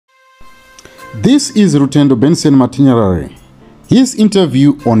This is Rutendo Matinyarare. His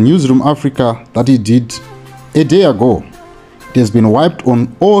interview on Newsroom Afrika that he did a day ago, it has been wiped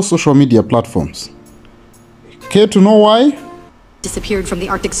on all social media platforms. Care to know why? Disappeared from the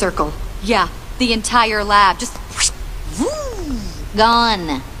Arctic Circle. Yeah, the entire lab just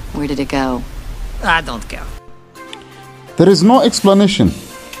gone. Where did it go? I don't care. There is no explanation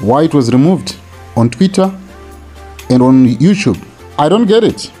why it was removed on Twitter and on YouTube. I don't get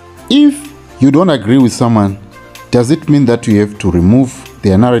it. If you don't agree with someone, does it mean that you have to remove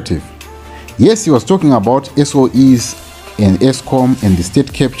their narrative? Yes, he was talking about SOEs and ESCOM and the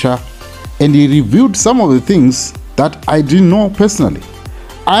state capture, and he reviewed some of the things that I didn't know personally.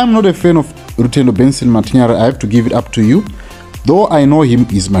 I am not a fan of Rutendo Matinyarare. I have to give it up to you. Though I know him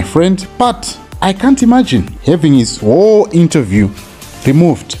is my friend, but I can't imagine having his whole interview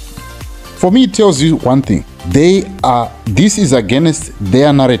removed. For me, it tells you one thing. This is against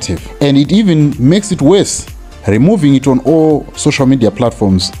their narrative, and it even makes it worse, removing it on all social media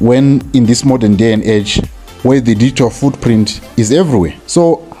platforms when in this modern day and age where the digital footprint is everywhere.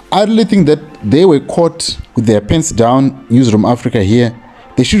 So I really think that they were caught with their pants down. Newsroom Afrika here,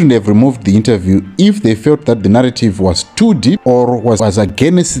 they shouldn't have removed the interview if they felt that the narrative was too deep or was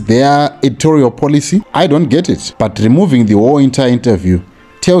against their editorial policy. I don't get it. But removing the whole entire interview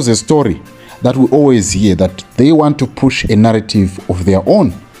tells a story that we always hear, that they want to push a narrative of their own,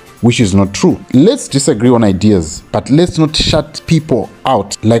 which is not true. Let's disagree on ideas, but let's not shut people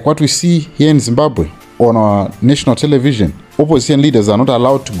out like what we see here in Zimbabwe on our national television. Opposition leaders are not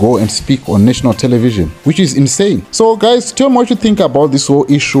allowed to go and speak on national television, which is insane. So guys, tell me what you think about this whole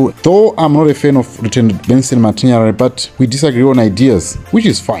issue. Though I'm not a fan of Rutendo Matinyarare, but we disagree on ideas, which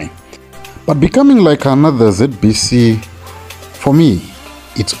is fine. But becoming like another ZBC, for me,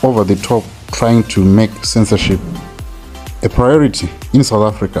 it's over the top, trying to make censorship a priority in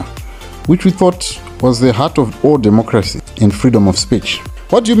South Africa, which we thought was the heart of all democracy and freedom of speech.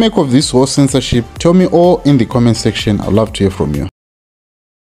 What do you make of this whole censorship? Tell me all in the comment section. I'd love to hear from you.